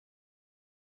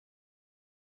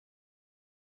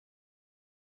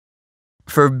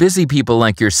For busy people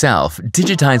like yourself,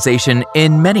 digitization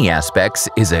in many aspects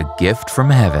is a gift from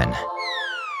heaven.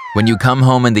 When you come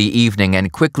home in the evening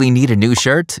and quickly need a new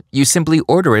shirt, you simply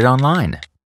order it online.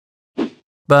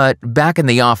 But back in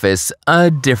the office,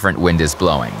 a different wind is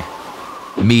blowing.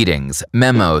 Meetings,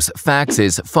 memos,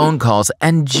 faxes, phone calls,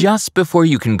 and just before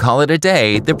you can call it a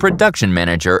day, the production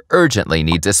manager urgently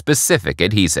needs a specific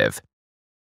adhesive.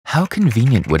 How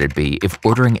convenient would it be if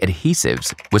ordering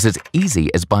adhesives was as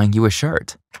easy as buying you a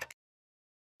shirt?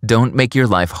 Don't make your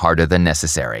life harder than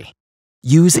necessary.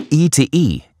 Use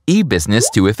E2E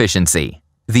E-Business to Efficiency,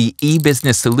 the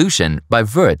e-business solution by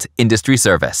Vert Industry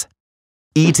Service.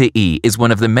 E2E is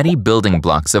one of the many building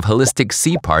blocks of holistic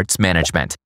C-parts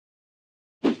management.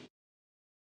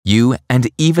 You and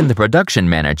even the production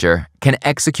manager can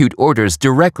execute orders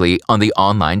directly on the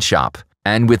online shop.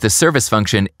 And with the service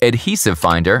function Adhesive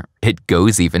Finder, it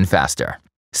goes even faster.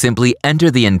 Simply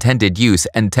enter the intended use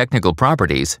and technical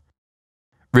properties.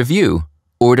 Review,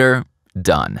 order,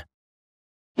 done.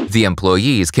 The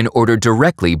employees can order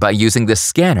directly by using the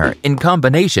scanner in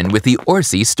combination with the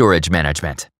ORSI storage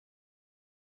management.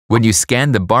 When you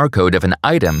scan the barcode of an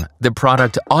item, the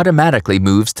product automatically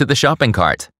moves to the shopping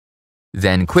cart.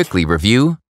 Then quickly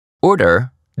review,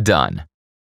 order, done.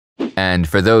 And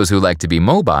for those who like to be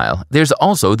mobile, there's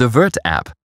also the Vert app.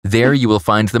 There you will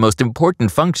find the most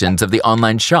important functions of the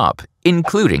online shop,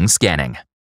 including scanning.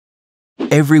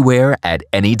 Everywhere at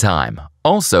any time,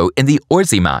 also in the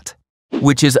ORSImat,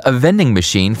 which is a vending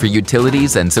machine for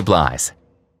utilities and supplies.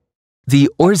 The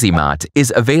ORSImat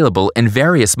is available in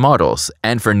various models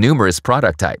and for numerous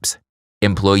product types.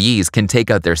 Employees can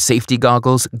take out their safety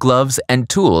goggles, gloves, and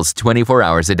tools 24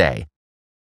 hours a day.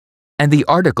 And the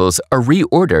articles are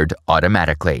reordered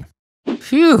automatically.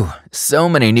 Phew, so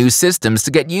many new systems to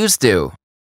get used to.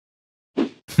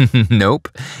 Nope.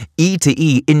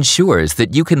 E2E ensures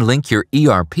that you can link your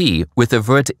ERP with the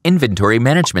Vert inventory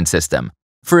management system,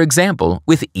 for example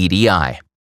with EDI.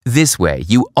 This way,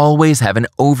 you always have an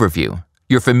overview,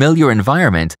 your familiar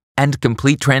environment, and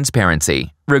complete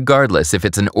transparency, regardless if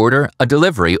it's an order, a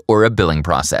delivery, or a billing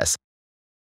process.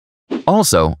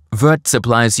 Also, Vert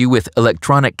supplies you with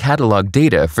electronic catalog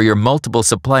data for your multiple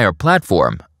supplier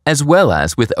platform, as well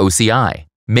as with OCI,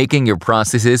 making your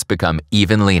processes become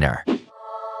even leaner.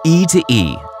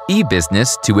 E2E,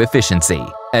 E-Business to Efficiency,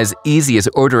 as easy as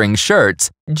ordering shirts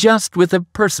just with a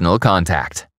personal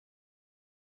contact.